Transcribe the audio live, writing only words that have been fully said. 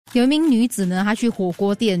有一名女子呢，她去火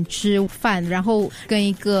锅店吃饭，然后跟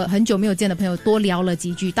一个很久没有见的朋友多聊了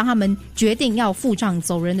几句。当他们决定要付账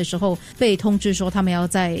走人的时候，被通知说他们要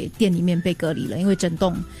在店里面被隔离了，因为整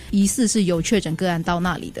栋疑似是有确诊个案到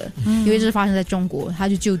那里的。因为这是发生在中国，他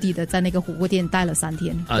就就地的在那个火锅店待了3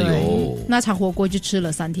天。哎呦，那场火锅就吃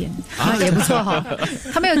了3天，也不错哈。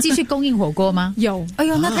他们有继续供应火锅吗？有。哎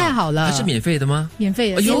呦，那太好了。它是免费的吗？免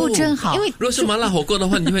费的。哎呦，真好。因为如果是麻辣火锅的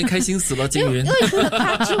话，你就会开心死了，金云。因为除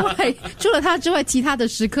了他之外，其他的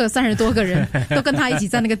食客30多个人都跟他一起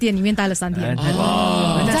在那个店里面待了3天。你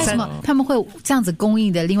知道什么？他们会这样子供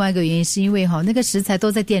应的另外一个原因，是因为那个食材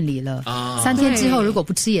都在店里了，3天之后如果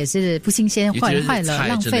不吃也是不新鲜，坏了，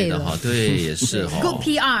浪费了。对，也是Good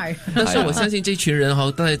PR。但是我相信这群人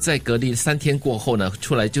在隔离3天过后呢，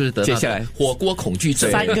出来就是得到接下来火锅恐惧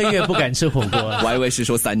症，3个月不敢吃火锅。我还以为是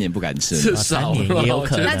说3年不敢吃，至少3年也有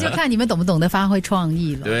可能。那就看你们懂不懂得发挥创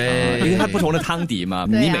意了。对，因为它不同的汤底嘛，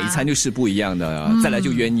你每一餐就吃不一样的，再来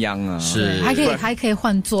就鸳鸯啊，是还可以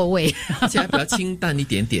换座位，而且还比较清淡一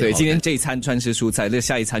点点。对，今天这一餐专吃蔬菜，那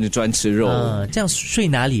下一餐就专吃肉。这样睡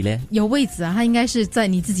哪里呢？有位子啊，它应该是在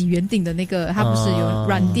你自己原定的那个，它不是有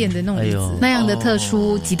软垫的那种椅子，那样的特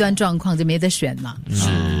殊极端状况就没得选嘛。是。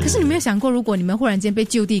可是你没有想过，如果你们忽然间被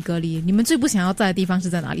就地隔离，你们最不想要在的地方是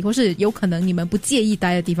在哪里，或是有可能你们不介意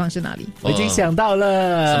待的地方是哪里？我已经想到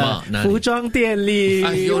了，什么？服装店里。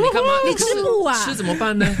哎呦，你干嘛？你吃不啊？吃怎么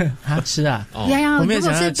办呢？吃啊！呀，如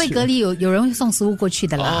果是被隔离，有人会送食物过去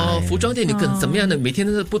的啦。服装店你更怎么样呢？每天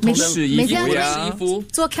都是不同的试衣服，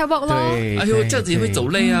做 catwalk 咯。对，哎呦，这样子也会走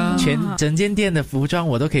累啊。整间店的服装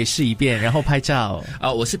我都可以试一遍，然后拍照。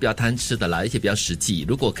我是比较贪吃的啦，而且比较实际。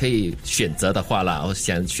如果可以选择的话啦，我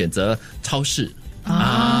想选择超市。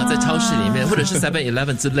在超市里面，或者是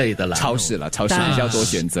 7-Eleven 之类的啦。超市比较多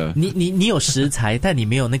选择。你有食材，但你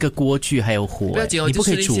没有那个锅具还有火，你不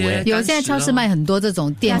可以煮有现在超市卖很多这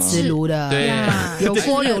种电磁炉的，对，有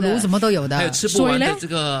锅有炉，什么都有的。还有吃不完的这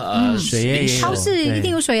个水，超市一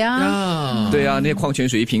定有水啊。对啊，那些矿泉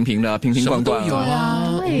水瓶瓶的，瓶瓶罐罐有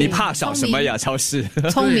啊。你怕少什么呀？超市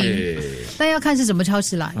聪明，但要看是什么超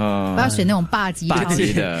市啦。不要选那种霸级的。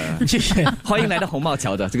欢迎来到红帽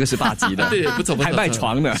桥的，这个是霸级的，对，不错。还卖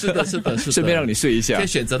床呢，是的，顺便让你睡一下。可以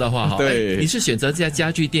选择的话，对，你是选择在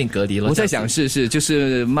家具店隔离了。我在想就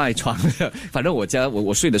是卖床的，反正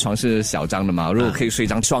我睡的床是小张的嘛，如果可以睡一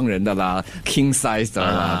张双人的啦 ，king size 的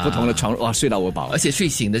啦，不同的床，哇，睡到我饱。而且睡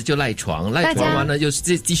醒的就赖床完了就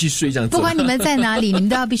继续睡这样子。不管你们在哪里，你们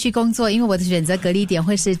都要必须工作，因为我的选择隔离点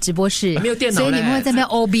会是直播室，没有电脑，所以你们会在那边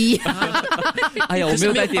OB。哎呀，我没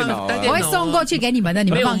有带电脑，我会送过去给你们的，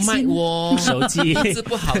你们放心。手机字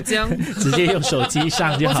不好，这样直接用手机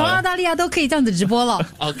上就好了。我从澳大利亚都可以这样子直播了。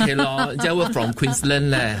OK 咯，人家 work from Queensland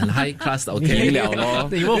咧，很 high class，OK 明了咯。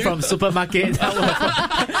你 work from supermarket，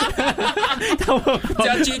 他 work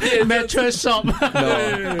家具店 mattress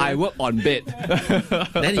shop。No，I work on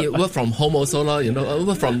bed。Then you work from home also 咯，you know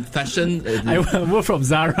work from fashion。I work from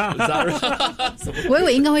Zara。我以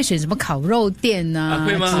为应该会选什么烤肉店啊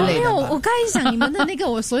之类的。没有，我刚才想你们的那个，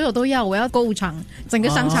我所有都要，我要购物场，整个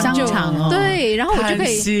商场对，然后我就可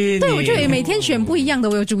以，对我就可以每天选不一样的，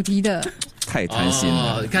我有主题的。太贪心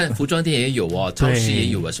了，你看服装店也有哦，超市也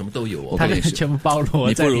有啊，什么都有哦。它全部包罗。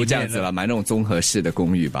你不如这样子了，买那种综合式的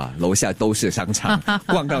公寓吧，楼下都是商场，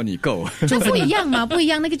逛到你够。就不一样嘛，不一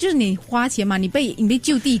样。那个就是你花钱嘛，你被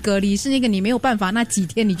就地隔离，是那个你没有办法，那几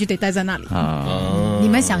天你就得待在那里。你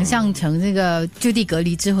们想象成这个就地隔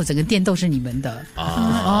离之后，整个店都是你们的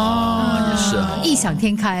也是异想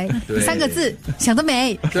天开，3个字，想得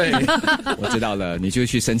美。对，我知道了，你就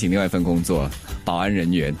去申请另外一份工作，保安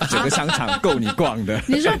人员，整个商场够你逛的。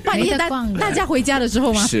你说半夜大家回家的时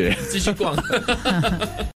候吗？是，继续逛。